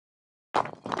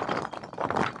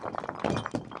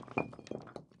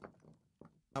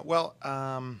Well,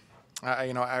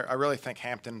 I really think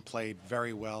Hampton played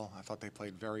very well. I thought they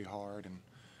played very hard and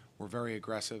were very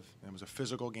aggressive. It was a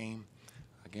physical game,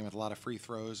 a game with a lot of free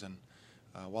throws. And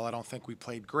while I don't think we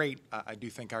played great, I do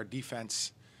think our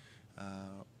defense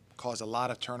caused a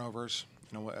lot of turnovers.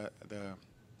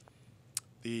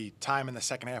 The time in the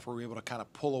second half where we were able to kind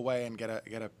of pull away and get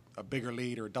a bigger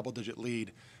lead or a double-digit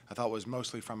lead, I thought was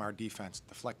mostly from our defense,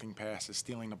 deflecting passes,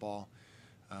 stealing the ball.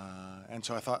 And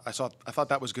so I thought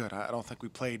that was good. I don't think we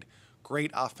played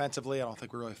great offensively. I don't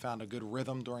think we really found a good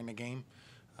rhythm during the game.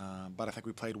 But I think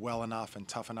we played well enough and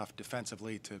tough enough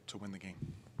defensively to win the game.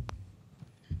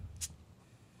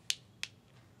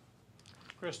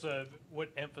 Chris, what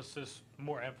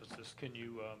more emphasis can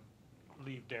you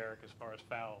leave Derek as far as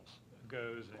fouls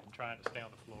goes and trying to stay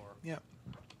on the floor? Yeah.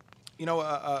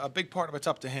 A big part of it's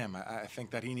up to him. I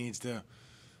think that he needs to,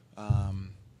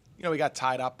 he got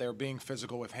tied up. They were being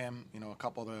physical with him. A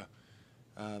couple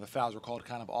of the fouls were called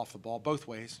kind of off the ball both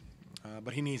ways.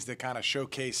 But he needs to kind of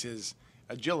showcase his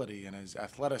agility and his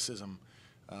athleticism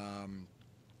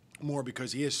more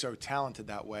because he is so talented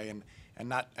that way, and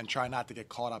try not to get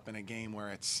caught up in a game where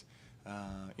it's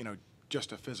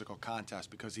just a physical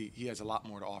contest because he has a lot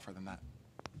more to offer than that.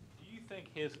 Do you think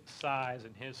his size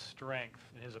and his strength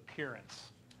and his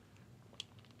appearance,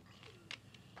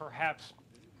 perhaps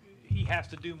he has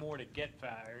to do more to get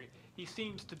fired? He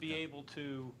seems to be able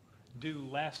to do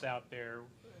less out there,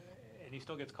 and he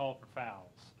still gets called for fouls.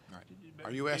 Right.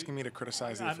 Are you asking me to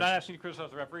criticize the I'm officials? not asking you to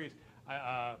criticize the referees.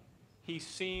 He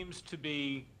seems to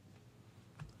be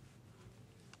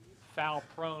foul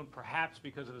prone, perhaps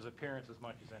because of his appearance as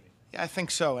much as anything. Yeah, I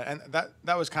think so, and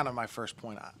that was kind of my first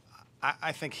point.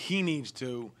 I think he needs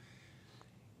to,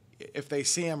 if they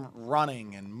see him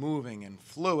running and moving and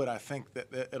fluid, I think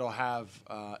that it'll have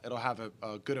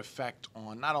a good effect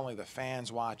on not only the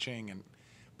fans watching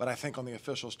but I think on the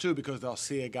officials too, because they'll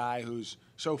see a guy who's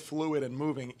so fluid and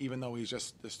moving, even though he's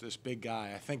just this big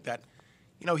guy. I think that,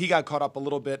 he got caught up a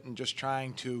little bit in just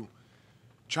trying to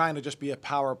just be a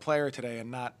power player today and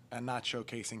not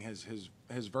showcasing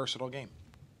his versatile game.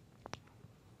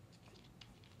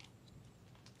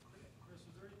 Chris,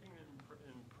 is there anything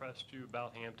that impressed you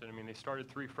about Hampton? I mean, they started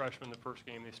 3 freshmen the first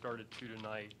game. They started 2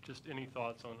 tonight. Just any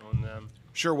thoughts on them?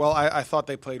 Sure. Well, I thought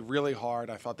they played really hard.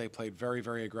 I thought they played very,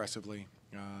 very aggressively.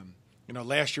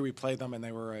 Last year we played them, and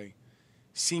they were a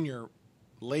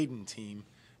senior-laden team,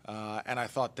 and I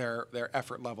thought their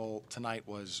effort level tonight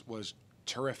was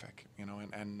terrific.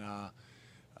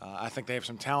 I think they have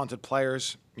some talented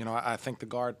players. I think the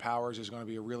guard Powers is going to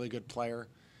be a really good player.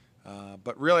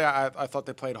 But really, I thought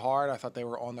they played hard. I thought they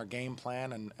were on their game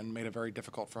plan and made it very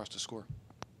difficult for us to score.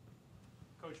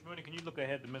 Coach Mooney, can you look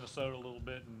ahead to Minnesota a little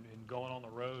bit and going on the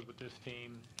road with this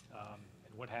team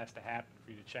and what has to happen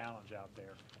for you to challenge out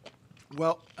there?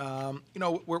 Well,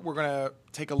 we're going to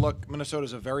take a look.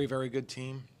 Minnesota's a very, very good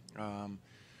team.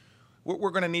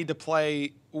 We're going to need to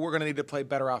play. We're going to need to play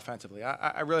better offensively.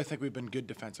 I really think we've been good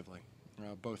defensively,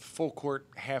 both full court,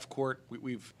 half court.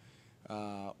 We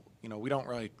don't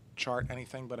really chart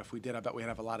anything, but if we did, I bet we'd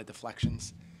have a lot of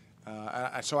deflections.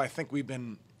 So I think we've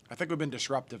been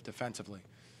disruptive defensively.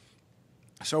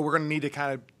 So we're going to need to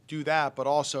kind of do that, but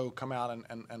also come out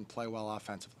and play well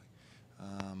offensively.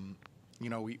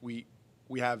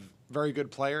 We have very good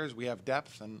players. We have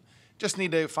depth, and just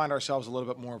need to find ourselves a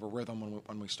little bit more of a rhythm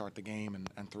when we start the game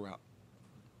and throughout.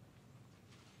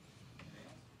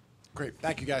 Great.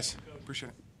 Thank you, guys. Appreciate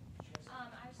it.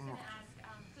 I was going to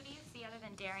ask, who do you see other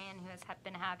than Darian who has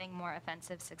been having more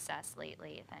offensive success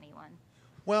lately, if anyone?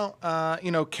 Well,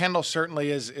 Kendall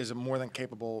certainly is a more than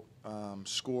capable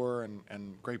scorer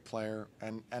and great player,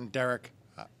 and Derek.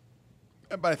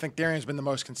 But I think Darian's been the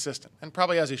most consistent, and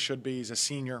probably as he should be. He's a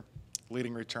senior,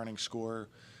 leading returning scorer.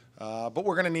 But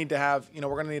we're going to need to have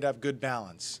good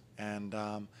balance, and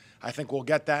I think we'll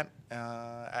get that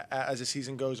as the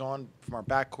season goes on from our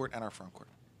backcourt and our frontcourt.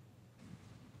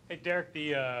 Hey, Derek,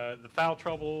 the foul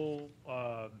trouble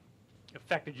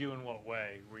affected you in what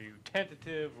way? Were you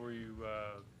tentative? Were you?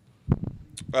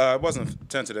 I wasn't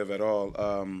tentative at all.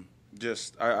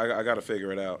 I got to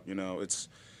figure it out.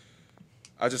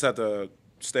 I just have to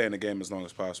stay in the game as long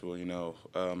as possible.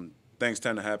 Things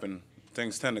tend to happen.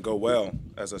 Things tend to go well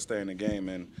as I stay in the game,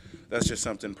 and that's just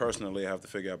something personally I have to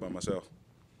figure out by myself.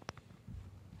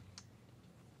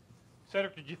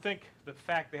 Cedric, did you think the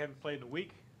fact they haven't played in a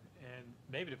week, and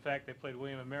maybe the fact they played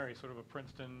William and Mary, sort of a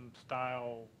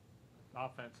Princeton-style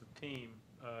offensive team,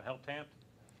 helped Hampton?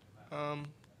 I'm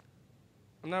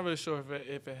not really sure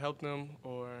if it helped them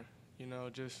or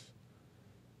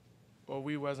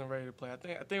we wasn't ready to play. I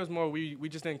think it was more we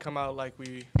just didn't come out like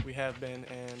we have been,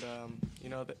 and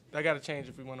that got to change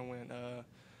if we want to win.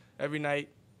 Every night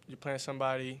you're playing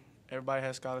somebody. Everybody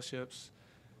has scholarships,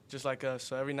 just like us.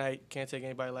 So every night, can't take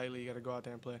anybody lightly. You got to go out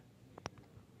there and play.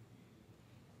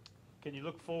 Can you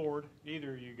look forward,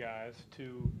 either of you guys,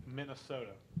 to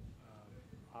Minnesota?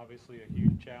 Obviously a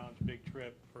huge challenge, big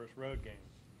trip, first road game.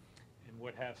 And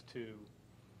what has to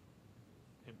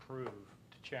improve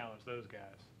to challenge those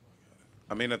guys?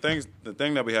 I mean, the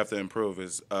thing that we have to improve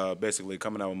is basically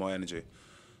coming out with more energy.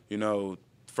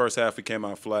 First half we came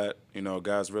out flat.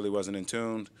 Guys really wasn't in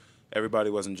tune. Everybody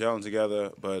wasn't gelling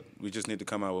together, but we just need to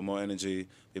come out with more energy,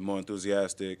 be more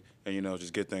enthusiastic, and,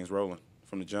 just get things rolling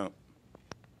from the jump.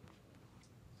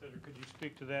 Cedric, could you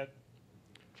speak to that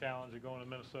challenge of going to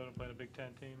Minnesota and playing a Big Ten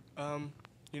team?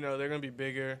 They're going to be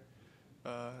bigger,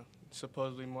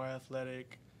 supposedly more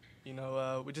athletic. We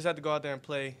just have to go out there and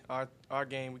play our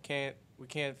game. We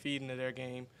can't feed into their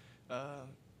game.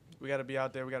 We got to be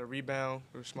out there. We got to rebound.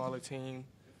 We're a smaller team.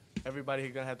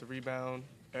 Everybody's going to have to rebound.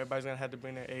 Everybody's going to have to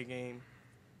bring their A game.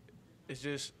 It's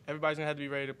just everybody's going to have to be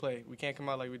ready to play. We can't come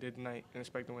out like we did tonight and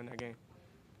expect to win that game.